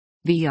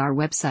VR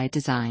website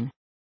design.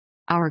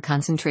 Our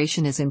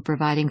concentration is in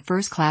providing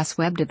first-class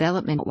web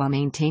development while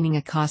maintaining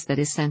a cost that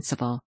is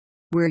sensible.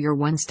 We're your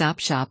one-stop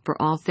shop for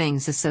all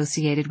things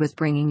associated with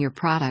bringing your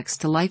products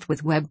to life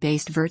with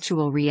web-based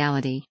virtual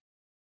reality.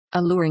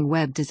 Alluring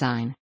web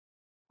design.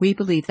 We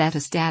believe that a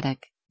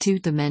static,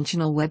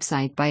 two-dimensional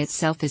website by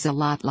itself is a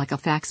lot like a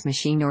fax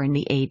machine or an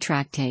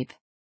 8-track tape.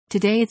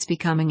 Today it's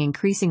becoming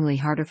increasingly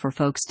harder for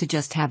folks to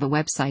just have a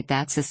website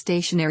that's a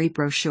stationary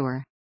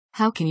brochure.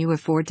 How can you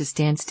afford to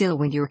stand still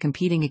when you're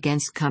competing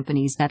against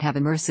companies that have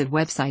immersive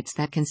websites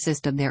that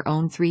consist of their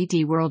own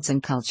 3D worlds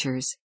and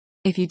cultures?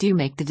 If you do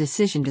make the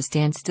decision to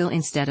stand still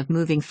instead of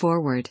moving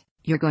forward,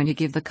 you're going to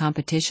give the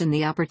competition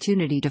the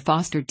opportunity to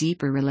foster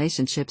deeper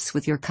relationships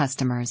with your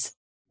customers.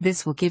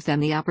 This will give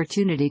them the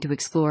opportunity to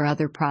explore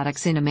other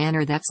products in a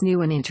manner that's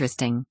new and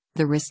interesting.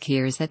 The risk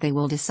here is that they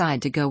will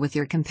decide to go with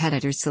your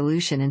competitor's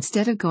solution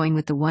instead of going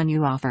with the one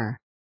you offer.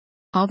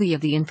 All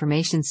of the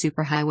information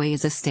superhighway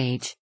is a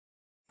stage.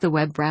 The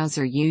web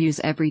browser you use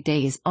every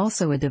day is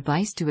also a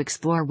device to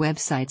explore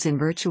websites in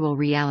virtual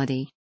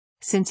reality.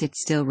 Since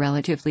it's still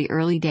relatively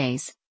early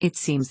days, it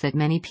seems that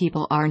many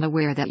people aren't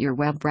aware that your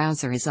web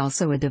browser is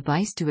also a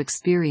device to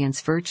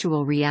experience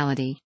virtual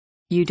reality.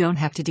 You don't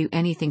have to do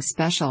anything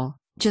special,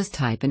 just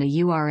type in a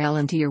URL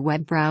into your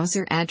web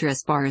browser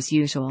address bar as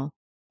usual.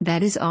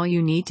 That is all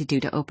you need to do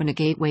to open a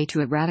gateway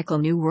to a radical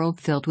new world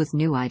filled with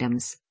new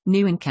items,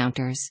 new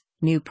encounters,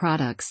 new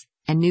products,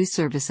 and new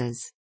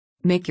services.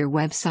 Make your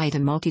website a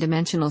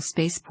multidimensional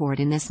spaceport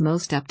in this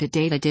most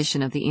up-to-date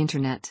edition of the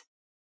Internet.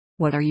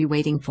 What are you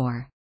waiting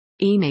for?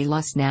 Email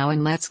us now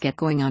and let's get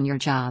going on your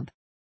job.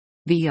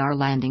 VR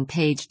landing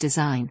page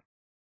design.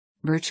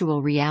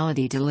 Virtual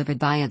reality delivered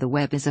via the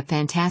web is a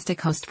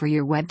fantastic host for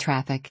your web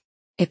traffic.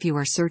 If you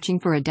are searching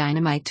for a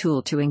dynamite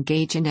tool to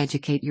engage and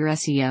educate your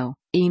SEO,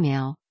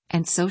 email,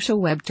 and social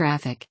web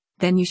traffic,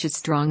 then you should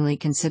strongly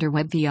consider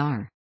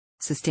WebVR.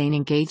 Sustain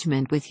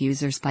engagement with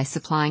users by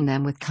supplying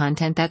them with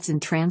content that's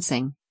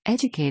entrancing,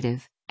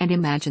 educative, and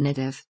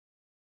imaginative.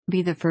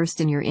 Be the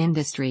first in your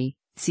industry,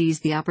 seize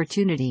the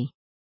opportunity.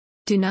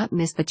 Do not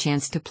miss the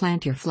chance to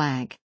plant your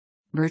flag.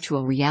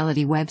 Virtual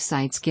reality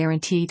websites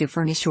guarantee to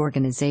furnish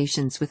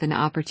organizations with an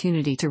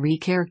opportunity to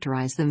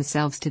recharacterize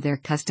themselves to their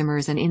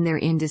customers and in their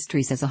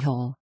industries as a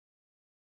whole.